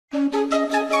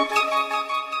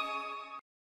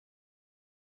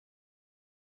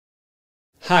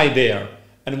Hi there,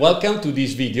 and welcome to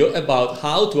this video about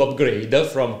how to upgrade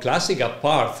from classic app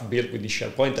parts built with the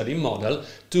SharePoint Add-in model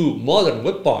to modern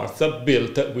web parts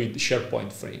built with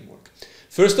SharePoint Framework.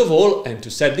 First of all, and to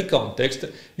set the context,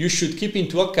 you should keep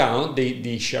into account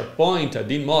the SharePoint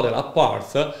Add-in model app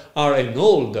parts are an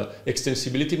old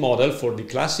extensibility model for the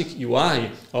classic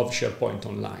UI of SharePoint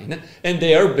Online, and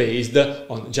they are based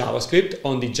on JavaScript,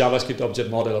 on the JavaScript object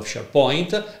model of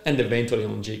SharePoint, and eventually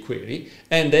on jQuery,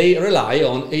 and they rely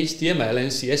on HTML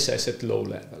and CSS at low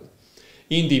level.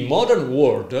 In the modern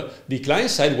world, the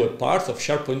client-side web parts of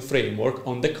SharePoint Framework,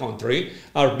 on the contrary,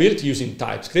 are built using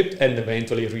TypeScript and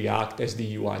eventually React as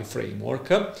the UI framework.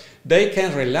 They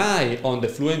can rely on the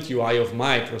Fluent UI of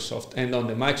Microsoft and on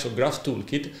the Microsoft Graph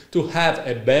Toolkit to have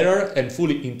a better and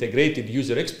fully integrated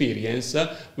user experience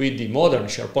with the modern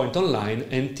SharePoint Online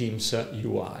and Teams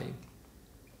UI.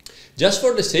 Just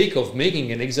for the sake of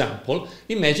making an example,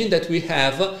 imagine that we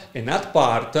have an add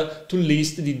part to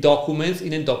list the documents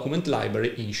in a document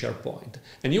library in SharePoint,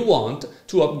 and you want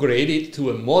to upgrade it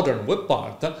to a modern web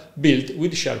part built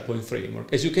with SharePoint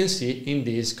Framework, as you can see in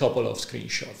these couple of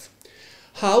screenshots.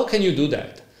 How can you do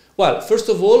that? Well, first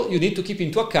of all, you need to keep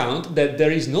into account that there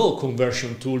is no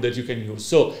conversion tool that you can use.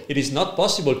 So it is not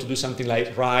possible to do something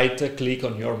like right-click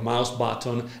on your mouse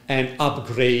button and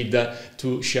upgrade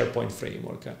to SharePoint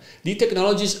Framework. The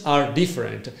technologies are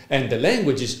different and the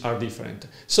languages are different.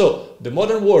 So the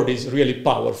modern world is really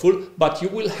powerful, but you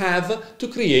will have to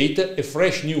create a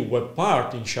fresh new web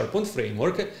part in SharePoint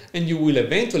Framework, and you will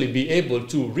eventually be able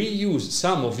to reuse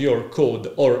some of your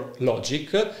code or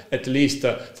logic, at least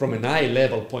from an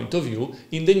high-level point of view,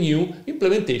 in the new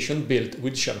implementation built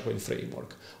with SharePoint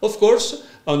Framework. Of course,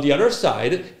 on the other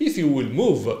side, if you will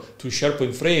move to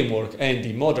SharePoint Framework and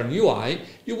the modern UI,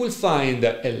 you will find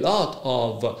a lot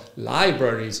of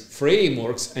libraries,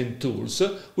 frameworks and tools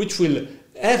which will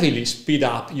heavily speed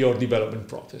up your development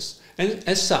process. And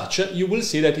as such, you will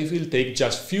see that it will take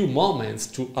just few moments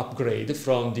to upgrade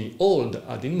from the old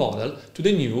add-in model to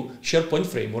the new SharePoint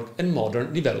Framework and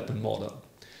modern development model.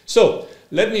 So,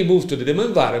 let me move to the demo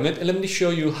environment and let me show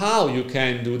you how you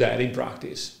can do that in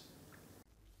practice.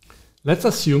 Let's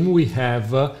assume we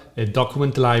have a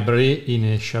document library in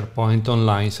a SharePoint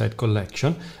Online site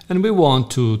collection, and we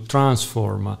want to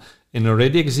transform an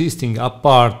already existing app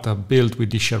part built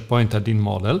with the SharePoint Add-in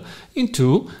model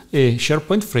into a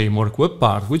SharePoint Framework Web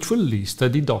Part which will list the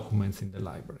documents in the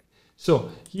library.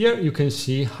 So here you can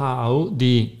see how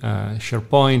the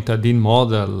SharePoint Add-in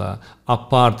model app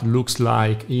part looks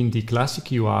like in the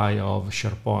classic UI of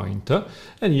SharePoint.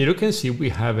 And here you can see we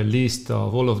have a list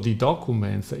of all of the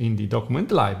documents in the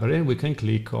document library, and we can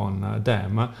click on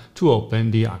them to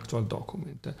open the actual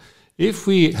document. If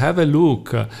we have a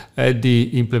look at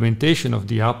the implementation of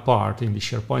the app part in the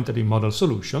SharePoint Add-in model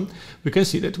solution, we can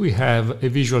see that we have a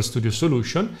Visual Studio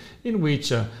solution in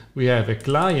which we have a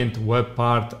client web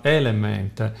part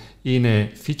element in a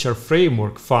feature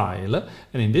framework file,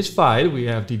 and in this file we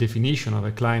have the definition of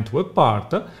a client web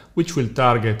part which will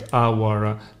target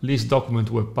our list document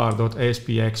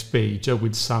webpart.aspx page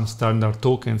with some standard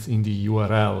tokens in the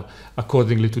URL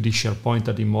accordingly to the SharePoint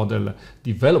Add-in model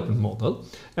development model,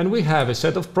 and we have a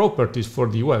set of properties for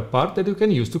the web part that you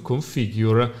can use to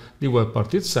configure the web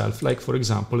part itself, like for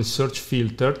example a search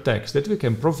filter text that we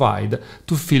can provide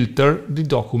to filter the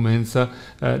documents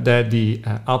that the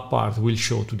app part will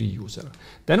show to the user.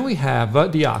 Then we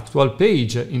have the actual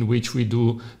page in which we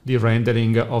do the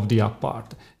rendering of the app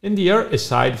part. And here,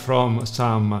 aside from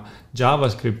some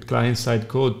JavaScript client-side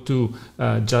code to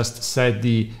just set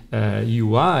the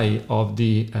UI of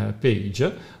the page,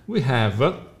 we have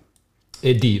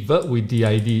a div with the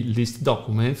ID list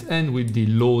documents and with the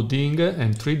loading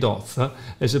and 3 dots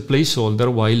as a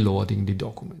placeholder while loading the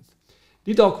documents.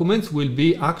 The documents will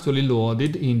be actually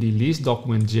loaded in the list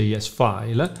document.js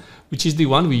file, which is the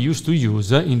one we used to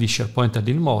use in the SharePoint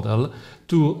Add-in model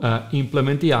to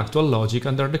implement the actual logic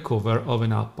under the cover of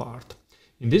an app part.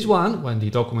 In this one, when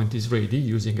the document is ready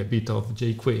using a bit of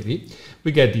jQuery,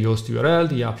 we get the host URL,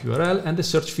 the app URL, and the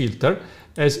search filter,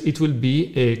 as it will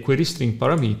be a query string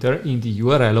parameter in the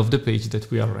URL of the page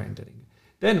that we are rendering.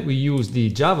 Then we use the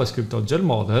JavaScript object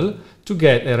model to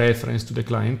get a reference to the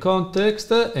client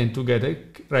context and to get a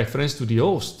reference to the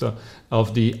host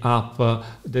of the app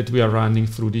that we are running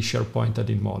through the SharePoint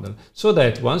Add-in model, so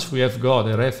that once we have got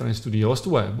a reference to the host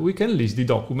web, we can list the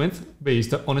documents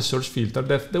based on a search filter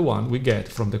that's the one we get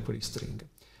from the query string.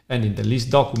 And in the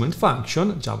list document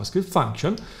function, JavaScript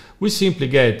function, we simply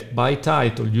get by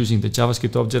title using the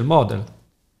JavaScript object model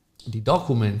the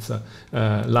documents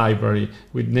library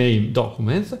with name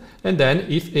documents, and then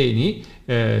if any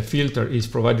filter is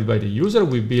provided by the user,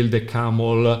 we build a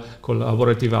CAML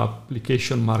collaborative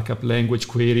application markup language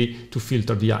query to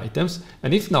filter the items,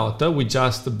 and if not, we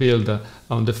just build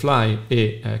on the fly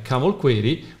a CAML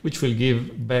query which will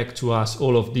give back to us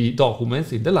all of the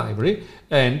documents in the library,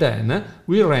 and then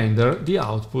we render the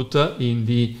output in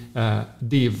the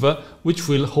div which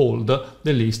will hold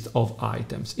the list of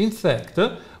items. In fact,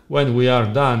 when we are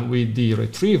done with the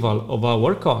retrieval of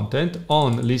our content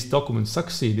on list document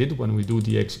succeeded, when we do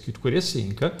the execute query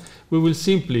async, we will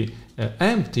simply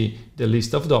empty the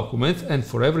list of documents, and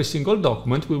for every single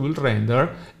document we will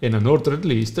render an unordered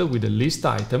list with a list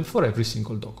item for every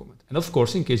single document. And of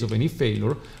course, in case of any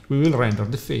failure, we will render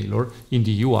the failure in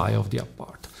the UI of the app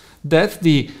part. That's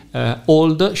the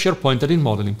old SharePoint Add-in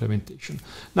model implementation.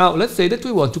 Now, let's say that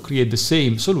we want to create the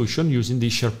same solution using the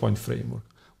SharePoint framework.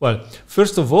 Well,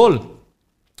 first of all,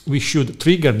 we should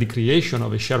trigger the creation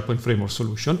of a SharePoint framework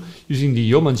solution using the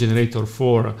Yeoman generator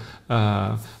for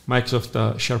Microsoft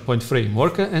SharePoint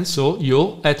framework, and so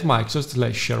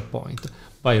yo@Microsoft/SharePoint.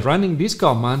 By running this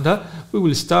command, we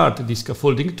will start the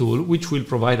scaffolding tool, which will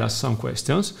provide us some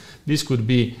questions. This could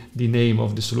be the name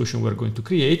of the solution we're going to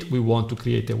create. We want to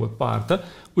create a web part.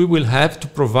 We will have to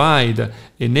provide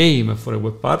a name for a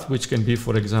web part, which can be,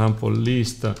 for example,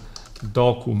 list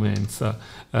documents,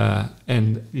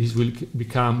 and this will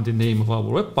become the name of our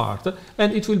web part,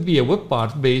 and it will be a web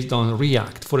part based on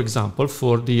React, for example,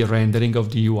 for the rendering of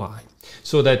the UI,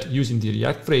 so that using the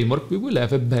React framework we will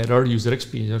have a better user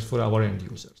experience for our end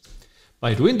users.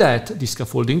 By doing that, the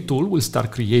scaffolding tool will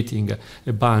start creating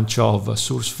a bunch of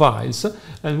source files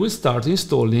and will start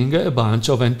installing a bunch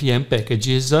of npm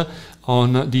packages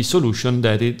on the solution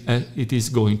that it is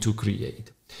going to create.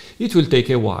 It will take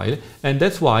a while, and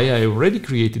that's why I already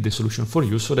created the solution for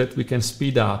you so that we can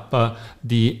speed up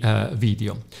the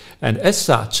video. And as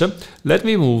such, let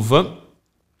me move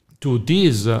to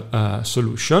this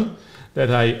solution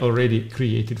that I already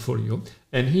created for you.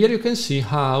 And here you can see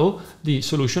how the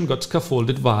solution got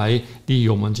scaffolded by the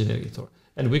Yeoman generator.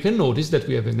 And we can notice that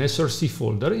we have an src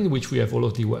folder in which we have all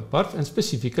of the web parts, and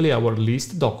specifically our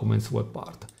list documents web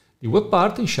part. The web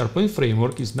part in SharePoint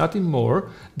Framework is nothing more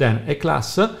than a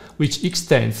class which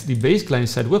extends the base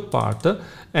client-side web part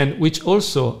and which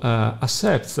also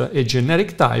accepts a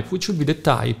generic type, which will be the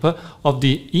type of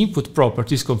the input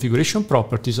properties, configuration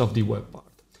properties of the web part.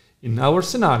 In our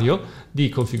scenario, the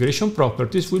configuration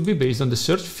properties will be based on the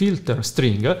search filter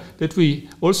string that we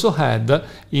also had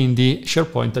in the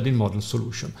SharePoint Add-in model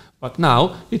solution. But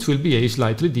now it will behave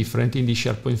slightly different in the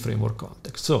SharePoint Framework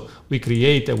context. So we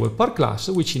create a web part class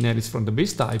which inherits from the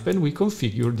base type, and we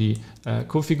configure the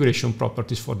configuration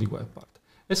properties for the web part.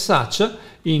 As such,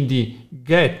 in the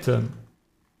get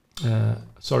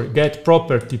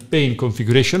property pane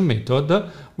configuration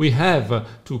method, we have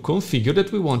to configure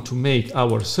that we want to make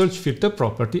our search filter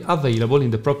property available in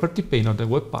the property pane of the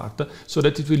web part so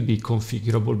that it will be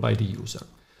configurable by the user.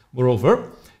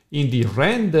 Moreover, in the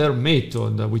render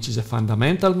method, which is a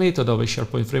fundamental method of a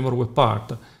SharePoint Framework Web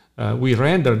Part, we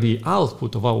render the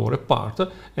output of our web part,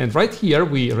 and right here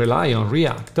we rely on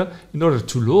React in order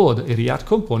to load a React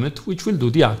component which will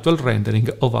do the actual rendering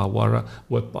of our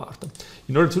web part.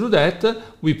 In order to do that,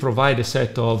 we provide a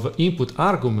set of input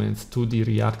arguments to the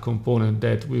React component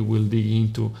that we will dig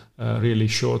into really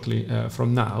shortly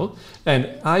from now. And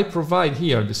I provide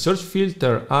here the search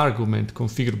filter argument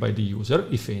configured by the user,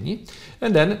 if any.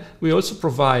 And then we also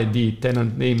provide the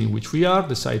tenant name in which we are,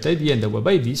 the site ID and the web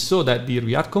ID, so that the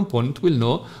React component will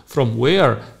know from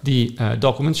where the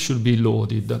documents should be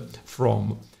loaded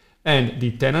from. And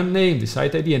the tenant name, the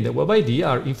site ID, and the web ID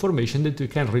are information that we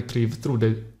can retrieve through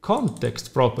the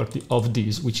context property of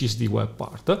this, which is the web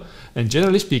part. And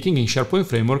generally speaking, in SharePoint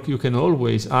Framework, you can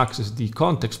always access the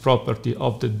context property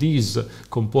of the this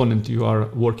component you are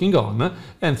working on.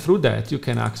 And through that, you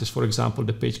can access, for example,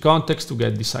 the page context to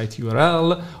get the site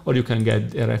URL, or you can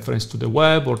get a reference to the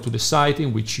web or to the site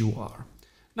in which you are.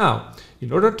 Now,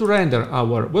 in order to render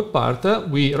our web part,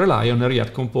 we rely on a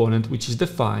React component, which is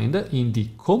defined in the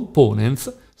components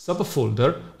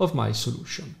subfolder of my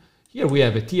solution. Here we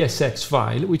have a TSX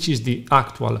file, which is the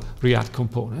actual React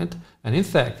component. And in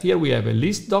fact, here we have a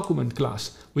list document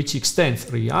class, which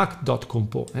extends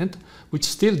react.component, which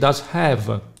still does have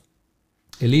a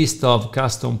list of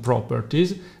custom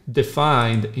properties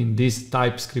defined in this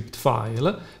TypeScript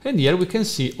file, and here we can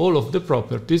see all of the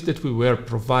properties that we were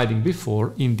providing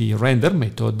before in the render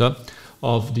method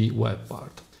of the web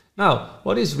part. Now,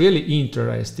 what is really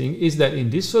interesting is that in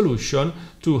this solution,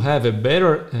 to have a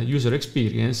better user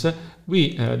experience,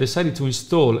 we decided to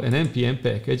install an npm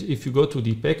package. If you go to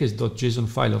the package.json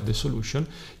file of the solution,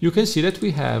 you can see that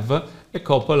we have a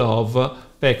couple of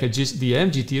packages, the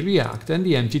MGT React and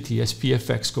the MGT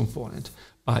SPFX component.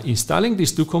 By installing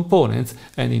these two components,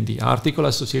 and in the article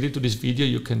associated to this video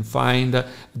you can find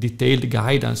detailed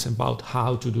guidance about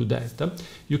how to do that,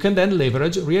 you can then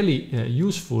leverage really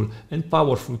useful and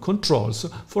powerful controls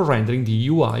for rendering the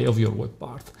UI of your web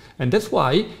part. And that's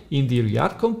why in the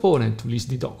React component to list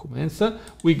the documents,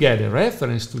 we get a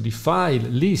reference to the file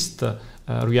list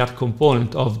React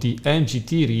component of the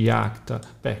MGT React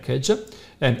package.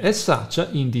 And as such,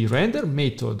 in the render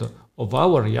method of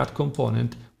our React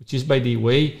component, which is, by the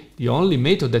way, the only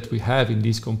method that we have in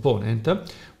this component,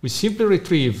 we simply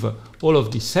retrieve all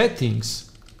of the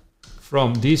settings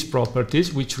from these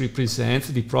properties, which represent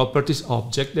the properties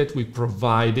object that we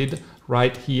provided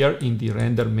right here in the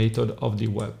render method of the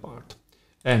web part.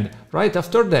 And right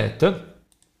after that,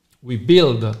 we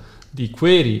build the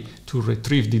query to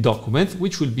retrieve the document,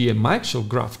 which will be a Microsoft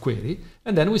Graph query.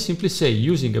 And then we simply say,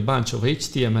 using a bunch of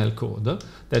HTML code,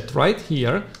 that right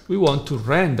here we want to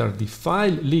render the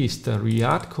file list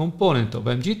React component of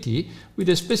MGT with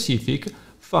a specific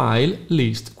file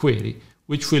list query,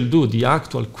 which will do the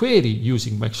actual query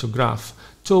using Microsoft Graph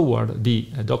toward the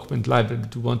document library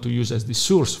that we want to use as the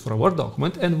source for our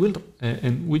document,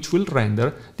 and which will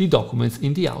render the documents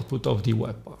in the output of the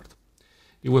web part.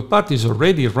 The web part is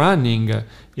already running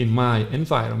in my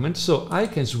environment, so I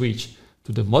can switch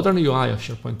to the modern UI of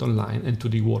SharePoint Online and to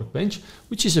the Workbench,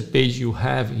 which is a page you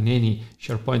have in any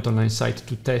SharePoint Online site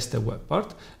to test a web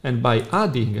part. And by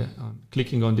adding,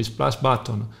 clicking on this plus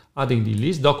button, adding the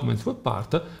list documents web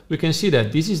part, we can see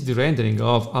that this is the rendering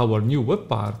of our new web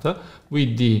part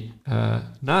with the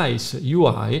nice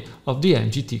UI of the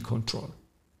MGT control.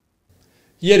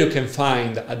 Here you can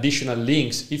find additional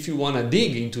links if you want to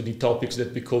dig into the topics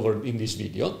that we covered in this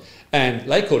video. And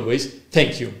like always,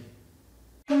 thank you.